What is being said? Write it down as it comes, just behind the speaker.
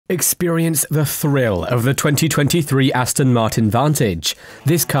Experience the thrill of the 2023 Aston Martin Vantage.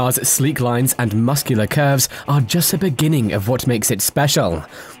 This car's sleek lines and muscular curves are just the beginning of what makes it special.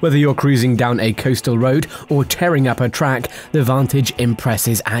 Whether you're cruising down a coastal road or tearing up a track, the Vantage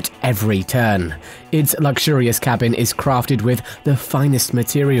impresses at every turn. Its luxurious cabin is crafted with the finest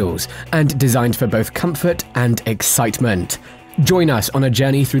materials and designed for both comfort and excitement. Join us on a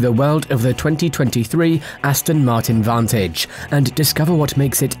journey through the world of the 2023 Aston Martin Vantage and discover what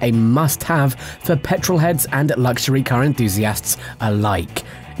makes it a must-have for petrolheads and luxury car enthusiasts alike.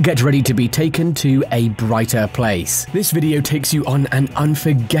 Get ready to be taken to a brighter place. This video takes you on an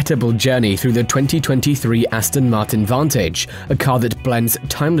unforgettable journey through the 2023 Aston Martin Vantage, a car that blends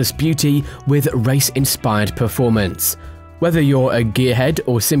timeless beauty with race-inspired performance. Whether you're a gearhead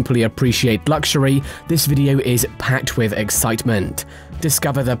or simply appreciate luxury, this video is packed with excitement.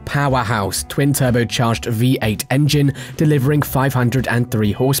 Discover the powerhouse twin-turbocharged V8 engine delivering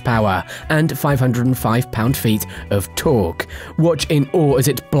 503 horsepower and 505 pound-feet of torque. Watch in awe as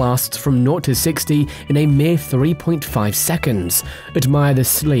it blasts from 0 to 60 in a mere 3.5 seconds. Admire the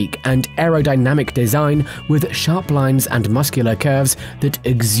sleek and aerodynamic design with sharp lines and muscular curves that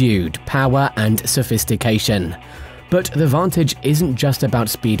exude power and sophistication. But the Vantage isn't just about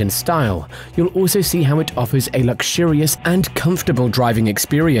speed and style. You'll also see how it offers a luxurious and comfortable driving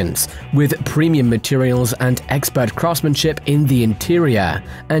experience, with premium materials and expert craftsmanship in the interior,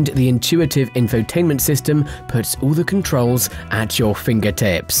 and the intuitive infotainment system puts all the controls at your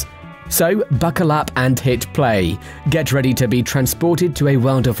fingertips. So buckle up and hit play. Get ready to be transported to a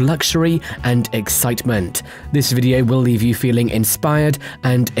world of luxury and excitement. This video will leave you feeling inspired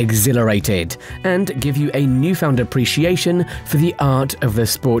and exhilarated, and give you a newfound appreciation for the art of the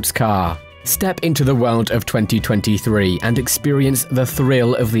sports car. Step into the world of 2023 and experience the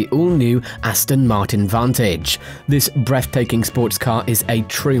thrill of the all-new Aston Martin Vantage. This breathtaking sports car is a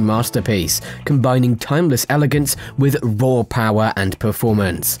true masterpiece, combining timeless elegance with raw power and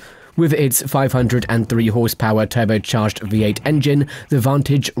performance. With its 503 horsepower turbocharged V8 engine, the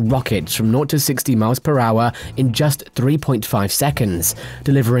Vantage rockets from 0 to 60 miles per hour in just 3.5 seconds,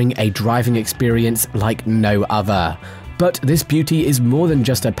 delivering a driving experience like no other. But this beauty is more than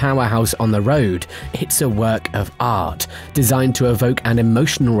just a powerhouse on the road. It's a work of art, designed to evoke an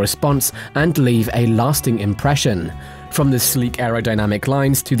emotional response and leave a lasting impression. From the sleek aerodynamic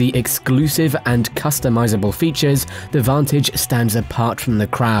lines to the exclusive and customizable features, the Vantage stands apart from the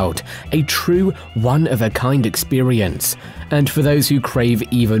crowd, a true one-of-a-kind experience. And for those who crave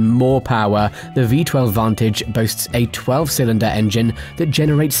even more power, the V12 Vantage boasts a 12-cylinder engine that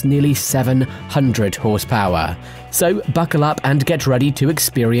generates nearly 700 horsepower. So buckle up and get ready to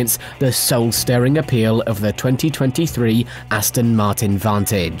experience the soul-stirring appeal of the 2023 Aston Martin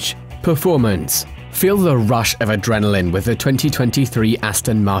Vantage. Performance. Feel the rush of adrenaline with the 2023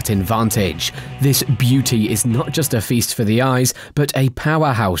 Aston Martin Vantage. This beauty is not just a feast for the eyes, but a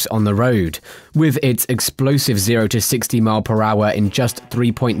powerhouse on the road. With its explosive 0 to 60 mile per hour in just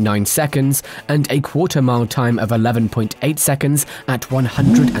 3.9 seconds and a quarter-mile time of 11.8 seconds at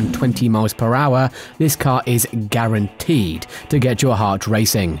 120 miles per hour, this car is guaranteed to get your heart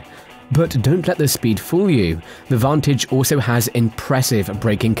racing. But don't let the speed fool you. The Vantage also has impressive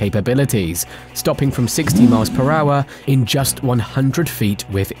braking capabilities, stopping from 60 miles per hour in just 100 feet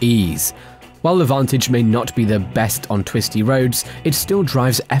with ease. While the Vantage may not be the best on twisty roads, it still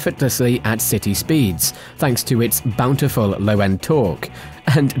drives effortlessly at city speeds, thanks to its bountiful low-end torque.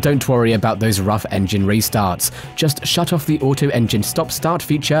 And don't worry about those rough engine restarts, just shut off the auto engine stop-start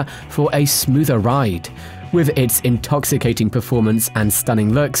feature for a smoother ride. With its intoxicating performance and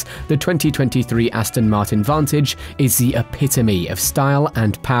stunning looks, the 2023 Aston Martin Vantage is the epitome of style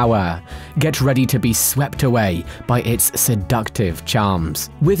and power. Get ready to be swept away by its seductive charms.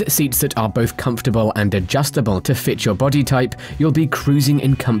 With seats that are both comfortable and adjustable to fit your body type, you'll be cruising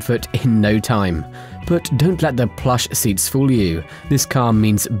in comfort in no time. But don't let the plush seats fool you. This car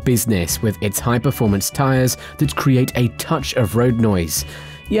means business with its high-performance tires that create a touch of road noise.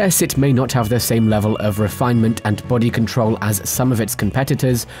 Yes, it may not have the same level of refinement and body control as some of its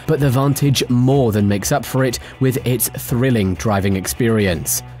competitors, but the Vantage more than makes up for it with its thrilling driving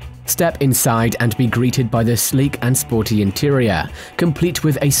experience. Step inside and be greeted by the sleek and sporty interior, complete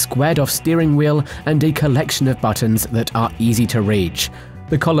with a squared-off steering wheel and a collection of buttons that are easy to reach.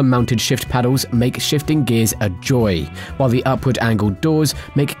 The column-mounted shift paddles make shifting gears a joy, while the upward-angled doors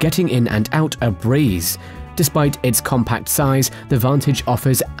make getting in and out a breeze. Despite its compact size, the Vantage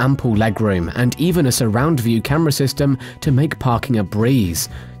offers ample legroom and even a surround view camera system to make parking a breeze.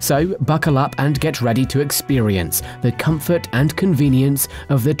 So buckle up and get ready to experience the comfort and convenience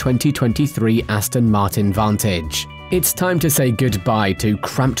of the 2023 Aston Martin Vantage. It's time to say goodbye to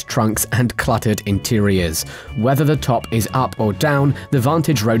cramped trunks and cluttered interiors. Whether the top is up or down, the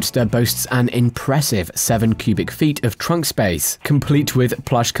Vantage Roadster boasts an impressive 7 cubic feet of trunk space, complete with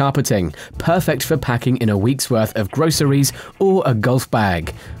plush carpeting, perfect for packing in a week's worth of groceries or a golf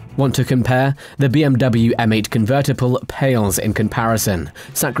bag. Want to compare? The BMW M8 convertible pales in comparison,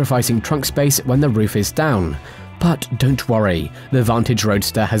 sacrificing trunk space when the roof is down. But don't worry, the Vantage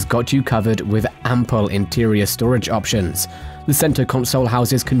Roadster has got you covered with ample interior storage options. The center console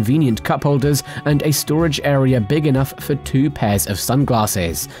houses convenient cup holders and a storage area big enough for 2 pairs of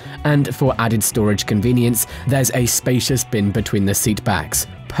sunglasses. And for added storage convenience, there's a spacious bin between the seat backs,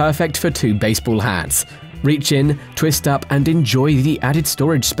 perfect for 2 baseball hats. Reach in, twist up, and enjoy the added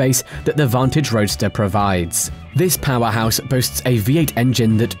storage space that the Vantage Roadster provides. This powerhouse boasts a V8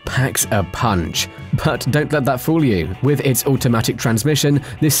 engine that packs a punch. But don't let that fool you. With its automatic transmission,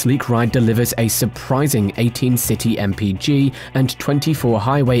 this sleek ride delivers a surprising 18 city MPG and 24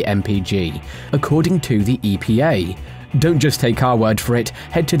 highway MPG, according to the EPA. Don't just take our word for it,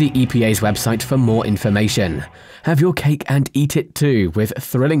 head to the EPA's website for more information. Have your cake and eat it too, with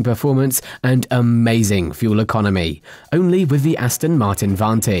thrilling performance and amazing fuel economy, only with the Aston Martin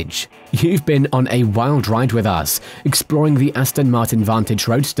Vantage. You've been on a wild ride with us, exploring the Aston Martin Vantage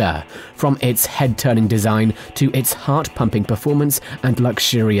Roadster, from its head-turning design to its heart-pumping performance and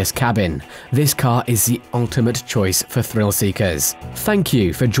luxurious cabin. This car is the ultimate choice for thrill seekers. Thank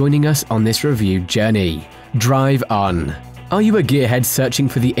you for joining us on this review journey. Drive on! Are you a gearhead searching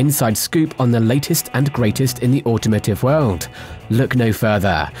for the inside scoop on the latest and greatest in the automotive world? Look no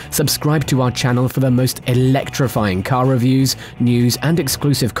further. Subscribe to our channel for the most electrifying car reviews, news, and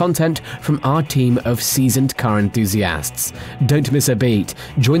exclusive content from our team of seasoned car enthusiasts. Don't miss a beat.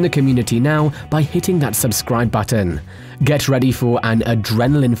 Join the community now by hitting that subscribe button. Get ready for an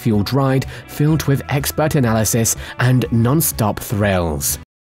adrenaline-fueled ride filled with expert analysis and non-stop thrills.